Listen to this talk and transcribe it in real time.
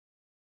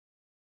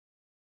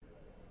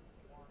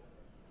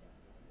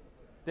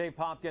Dave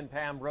Popkin,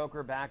 Pam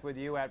Roker back with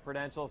you at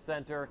Prudential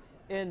Center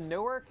in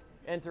Newark.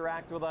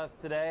 Interact with us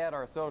today at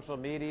our social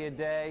media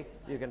day.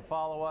 You can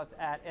follow us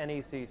at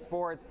NEC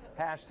Sports,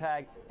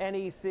 hashtag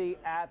NEC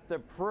at the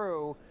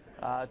Pru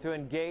to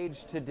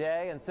engage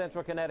today. And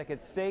Central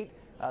Connecticut State,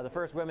 the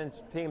first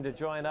women's team to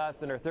join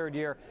us in her third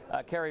year,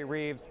 Carrie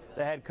Reeves,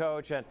 the head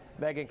coach, and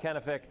Megan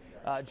Kenefick,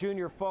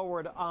 junior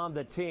forward on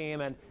the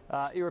team. And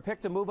you were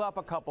picked to move up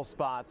a couple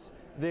spots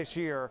this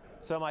year.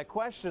 So my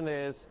question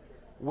is,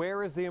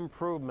 where is the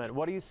improvement?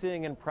 What are you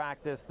seeing in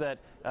practice that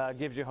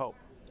gives you hope?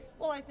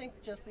 Well, I think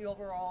just the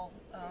overall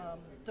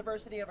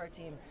diversity of our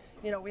team.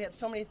 You know, we have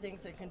so many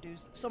things that can do,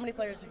 so many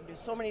players that can do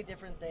so many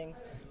different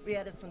things. We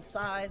added some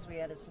size, we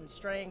added some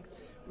strength,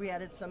 we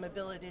added some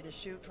ability to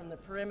shoot from the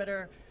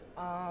perimeter,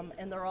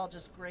 and they're all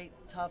just great,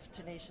 tough,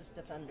 tenacious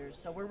defenders.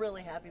 So we're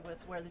really happy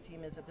with where the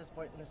team is at this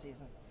point in the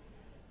season.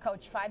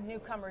 Coach, 5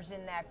 newcomers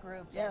in that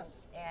group.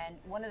 Yes. And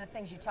one of the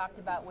things you talked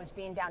about was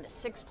being down to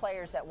 6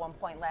 players at one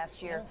point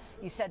last year.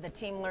 Yeah. You said the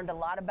team learned a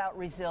lot about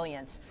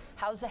resilience.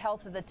 How's the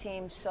health of the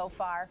team so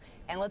far?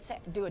 And let's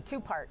do a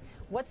 2-part.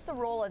 What's the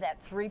role of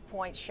that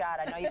 3-point shot?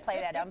 I know you play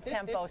that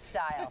up-tempo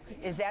style.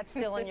 Is that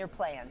still in your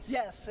plans?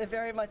 Yes, it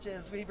very much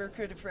is. We've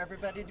recruited for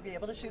everybody to be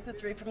able to shoot the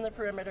 3 from the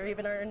perimeter.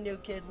 Even our new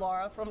kid,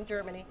 Laura from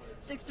Germany,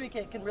 6'3"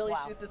 kid, can really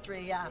shoot the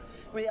 3. Yeah.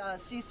 We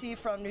CC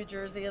from New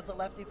Jersey is a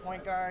lefty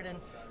point guard, and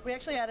we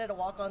actually added a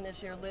walk-on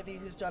this year, Livy,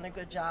 who's done a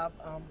good job.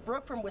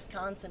 Brooke from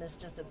Wisconsin is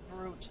just a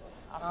brute.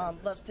 Awesome.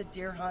 Loves to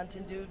deer hunt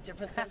and do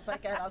different things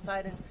like that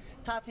outside. And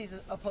Tati's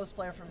a post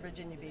player from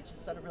Virginia Beach.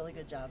 Has done a really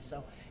good job.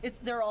 So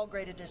they're all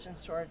great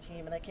additions to our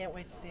team, and I can't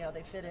wait to see how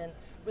they fit in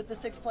with the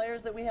 6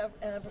 players that we have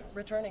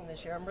returning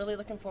this year. I'm really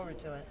looking forward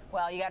to it.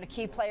 Well, you got a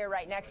key player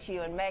right next to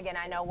you, and Megan,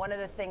 I know one of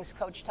the things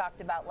Coach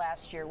talked about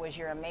last year was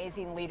your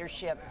amazing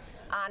leadership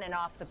on and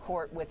off the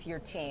court with your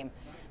team.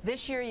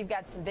 This year you've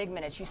got some big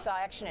minutes. You saw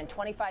action in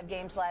 25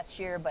 games last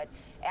year, but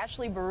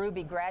Ashley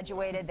Berube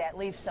graduated. That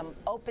leaves some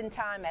open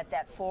time at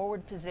that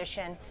forward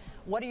position.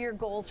 What are your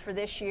goals for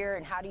this year,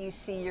 and how do you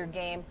see your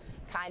game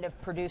kind of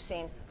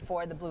producing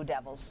for the Blue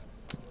Devils?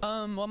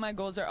 Well, my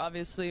goals are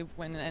obviously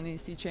win an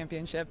NEC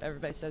championship.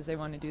 Everybody says they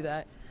want to do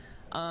that.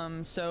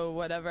 So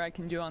whatever I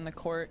can do on the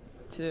court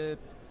to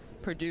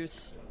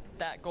produce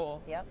that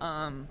goal. Yep.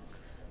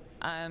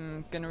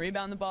 I'm going to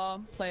rebound the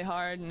ball, play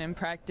hard, and in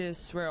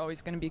practice we're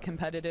always going to be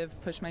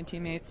competitive, push my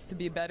teammates to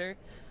be better.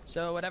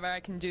 So whatever I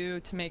can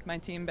do to make my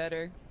team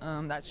better,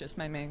 that's just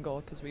my main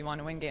goal because we want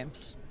to win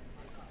games.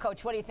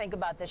 Coach, what do you think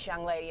about this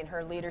young lady and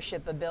her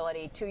leadership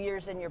ability? 2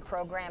 years in your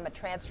program, a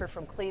transfer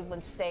from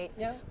Cleveland State.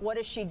 Yeah. What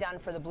has she done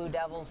for the Blue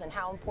Devils, and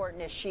how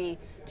important is she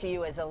to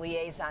you as a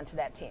liaison to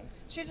that team?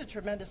 She's a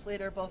tremendous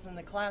leader both in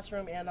the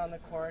classroom and on the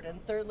court,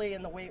 and thirdly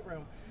in the weight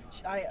room.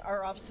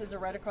 Our offices are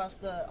right across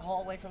the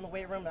hallway from the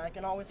weight room, and I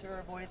can always hear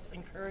her voice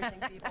encouraging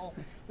people.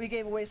 We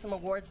gave away some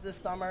awards this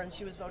summer, and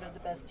she was voted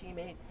the best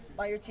teammate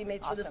by your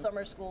teammates for the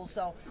summer school.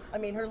 So, I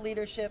mean, her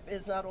leadership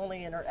is not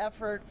only in her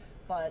effort,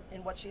 but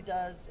in what she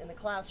does in the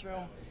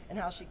classroom and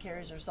how she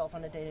carries herself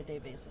on a day-to-day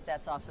basis.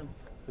 That's awesome.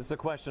 This is a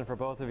question for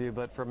both of you,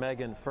 but for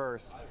Megan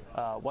first.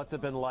 What's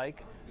it been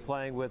like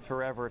playing with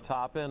Forever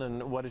Toppin,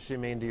 and what does she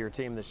mean to your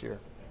team this year?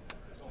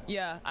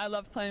 Yeah, I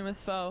love playing with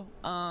Fo.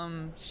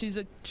 She's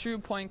a true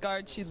point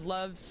guard. She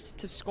loves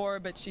to score,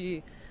 but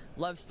she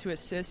loves to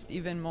assist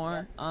even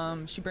more.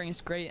 She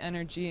brings great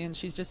energy, and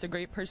she's just a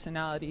great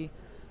personality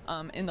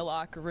in the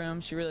locker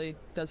room. She really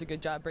does a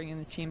good job bringing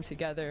the team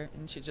together,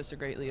 and she's just a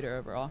great leader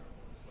overall.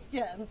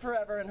 Yeah, and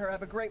Forever and her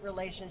have a great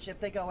relationship.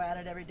 They go at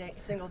it every day,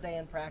 single day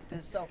in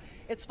practice. So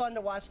it's fun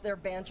to watch their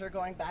banter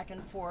going back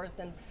and forth.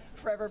 And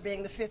Forever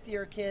being the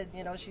 5th-year kid,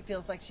 you know, she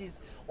feels like she's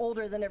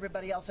older than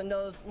everybody else and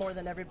knows more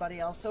than everybody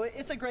else. So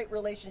it's a great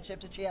relationship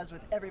that she has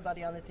with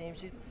everybody on the team.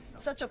 She's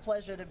such a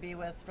pleasure to be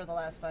with for the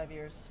last 5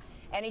 years.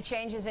 Any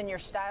changes in your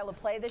style of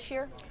play this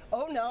year?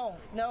 Oh,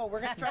 no. We're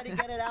going to try to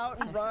get it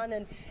out and run,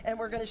 and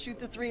we're going to shoot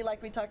the 3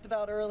 like we talked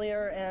about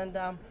earlier, and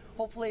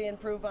hopefully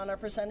improve on our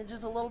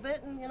percentages a little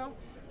bit, and, you know,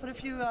 put a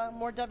few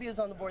more W's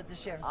on the board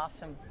this year.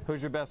 Awesome.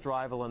 Who's your best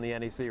rival in the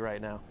NEC right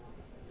now?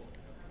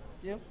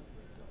 You?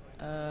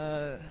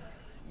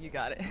 You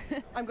got it.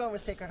 I'm going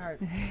with Sacred Heart.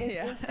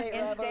 Yeah. In-state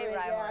rivalry.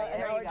 Yeah, an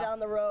There you hour go. down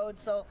the road,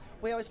 so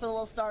we always put a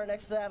little star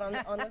next to that on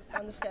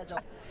the schedule.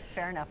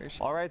 Fair enough.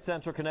 All right,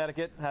 Central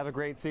Connecticut, have a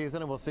great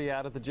season, and we'll see you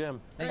out at the gym.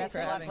 Thanks for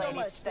Best of luck, having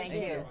ladies. us. Thank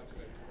you.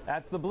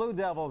 That's the Blue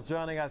Devils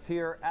joining us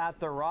here at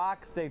The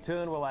Rock. Stay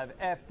tuned. We'll have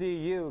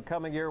FDU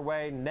coming your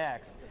way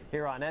next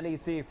here on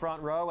NEC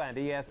Front Row and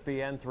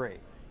ESPN3.